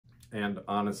And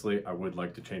honestly, I would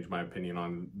like to change my opinion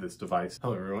on this device.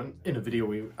 Hello everyone. In a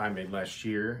video I made last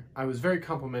year, I was very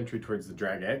complimentary towards the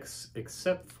Drag X,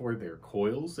 except for their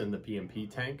coils in the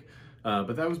PnP tank.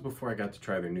 But that was before I got to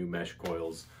try their new mesh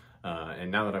coils.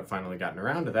 And now that I've finally gotten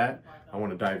around to that, I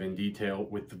want to dive in detail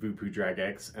with the Voopoo Drag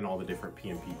X and all the different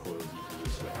PnP coils you can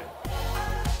use with it.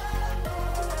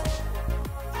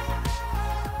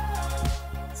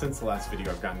 Since the last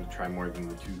video, I've gotten to try more than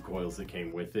the 2 coils that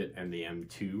came with it and the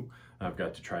M2. I've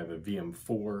got to try the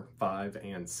VM4, 5,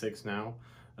 and 6 now.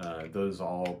 Those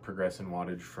all progress in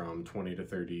wattage from 20 to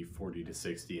 30, 40 to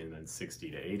 60, and then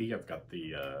 60 to 80. I've got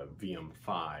the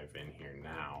VM5 in here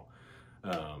now.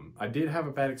 I did have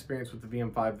a bad experience with the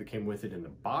VM5 that came with it in the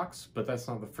box, but that's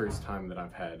not the first time that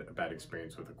I've had a bad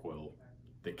experience with a coil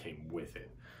that came with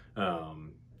it.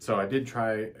 So I did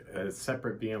try a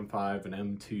separate VM5 and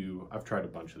M2. I've tried a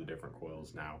bunch of the different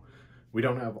coils now. We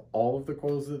don't have all of the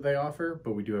coils that they offer,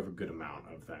 but we do have a good amount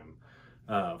of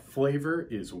them. Flavor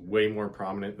is way more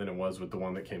prominent than it was with the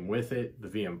one that came with it. The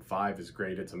VM5 is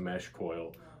great. It's a mesh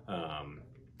coil.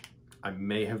 I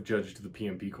may have judged the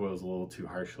PnP coils a little too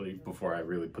harshly before I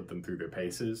really put them through their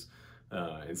paces.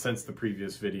 And since the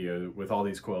previous video, with all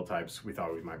these coil types, we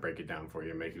thought we might break it down for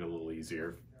you and make it a little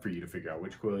easier for you to figure out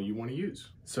which coil you want to use.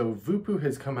 So Voopoo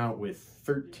has come out with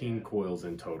 13 coils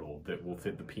in total that will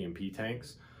fit the PnP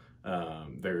tanks.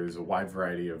 There's a wide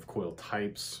variety of coil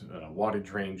types,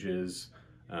 wattage ranges.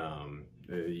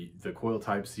 The coil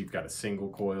types, you've got a single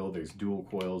coil, there's dual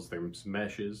coils, there's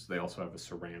meshes. They also have a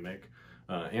ceramic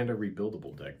and a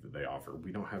rebuildable deck that they offer.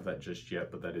 We don't have that just yet,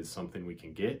 but that is something we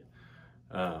can get.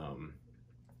 And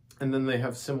then they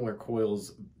have similar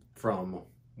coils from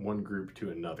one group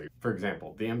to another. For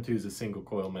example, the M2 is a single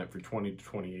coil meant for 20 to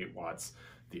 28 watts.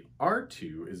 The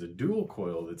R2 is a dual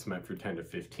coil that's meant for 10 to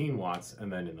 15 watts.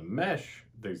 And then in the mesh,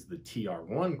 there's the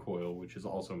TR1 coil, which is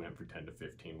also meant for 10 to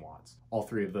 15 watts. All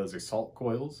 3 of those are salt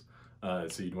coils.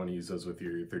 So you'd want to use those with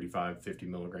your 35, 50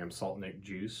 milligram salt nick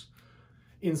juice.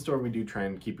 In store, we do try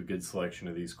and keep a good selection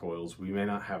of these coils. We may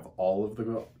not have all of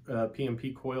the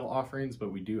PnP coil offerings,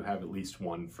 but we do have at least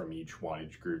one from each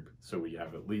wattage group. So we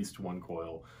have at least one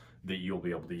coil that you'll be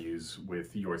able to use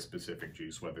with your specific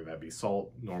juice, whether that be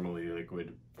salt, normally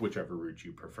liquid, whichever route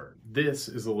you prefer. This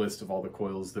is a list of all the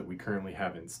coils that we currently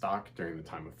have in stock during the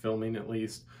time of filming, at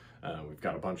least. We've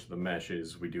got a bunch of the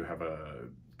meshes. We do have a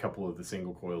couple of the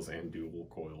single coils and dual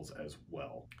coils as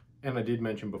well. And I did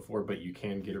mention before, but you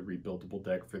can get a rebuildable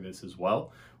deck for this as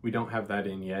well. We don't have that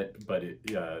in yet, but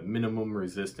minimum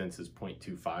resistance is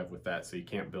 0.25 with that, so you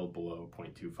can't build below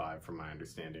 0.25 from my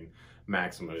understanding.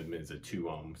 Maximum is a 2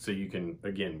 ohm. So you can,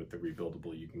 again, with the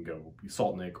rebuildable, you can go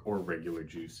salt nick or regular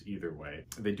juice, either way.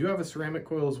 They do have a ceramic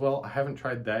coil as well. I haven't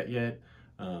tried that yet.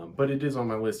 But it is on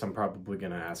my list. I'm probably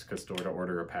going to ask a store to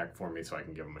order a pack for me so I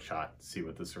can give them a shot, see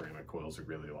what the ceramic coils are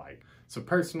really like. So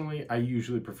personally, I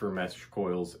usually prefer mesh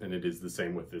coils, and it is the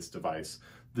same with this device.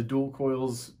 The dual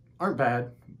coils aren't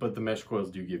bad, but the mesh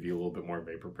coils do give you a little bit more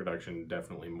vapor production,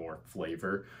 definitely more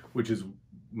flavor, which is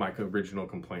my original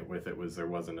complaint with it, was there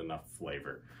wasn't enough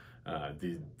flavor.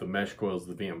 The mesh coils,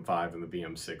 the VM5 and the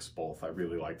VM6 both, I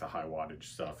really like the high wattage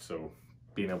stuff, so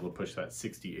being able to push that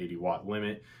 60-80 watt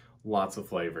limit, lots of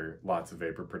flavor, lots of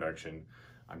vapor production.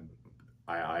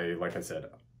 Like I said,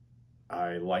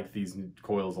 I like these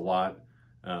coils a lot.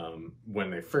 When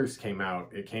they first came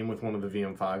out, it came with one of the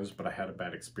VM5s, but I had a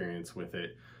bad experience with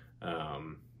it.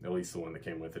 At least the one that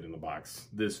came with it in the box.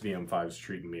 This VM5 is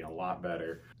treating me a lot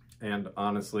better. And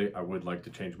honestly, I would like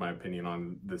to change my opinion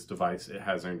on this device. It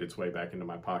has earned its way back into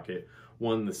my pocket.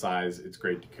 One, the size, it's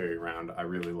great to carry around. I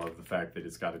really love the fact that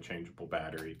it's got a changeable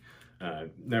battery.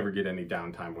 Never get any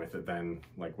downtime with it then,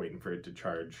 like waiting for it to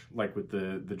charge, like with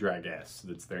the Drag S.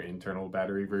 That's their internal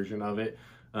battery version of it,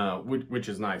 which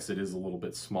is nice. It is a little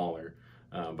bit smaller,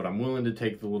 but I'm willing to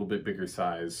take the little bit bigger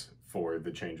size for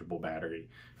the changeable battery,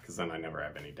 because then I never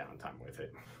have any downtime with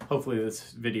it. Hopefully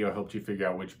this video helped you figure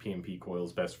out which PnP coil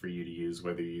is best for you to use,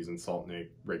 whether you're using salt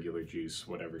nick, regular juice,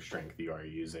 whatever strength you are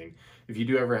using. If you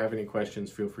do ever have any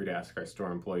questions, feel free to ask our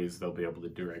store employees. They'll be able to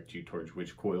direct you towards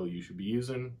which coil you should be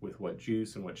using, with what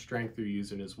juice and what strength you're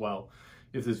using as well.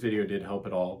 If this video did help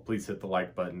at all, please hit the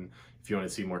like button. If you want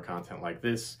to see more content like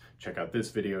this, check out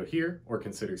this video here, or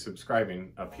consider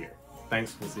subscribing up here.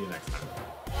 Thanks, we'll see you next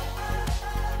time.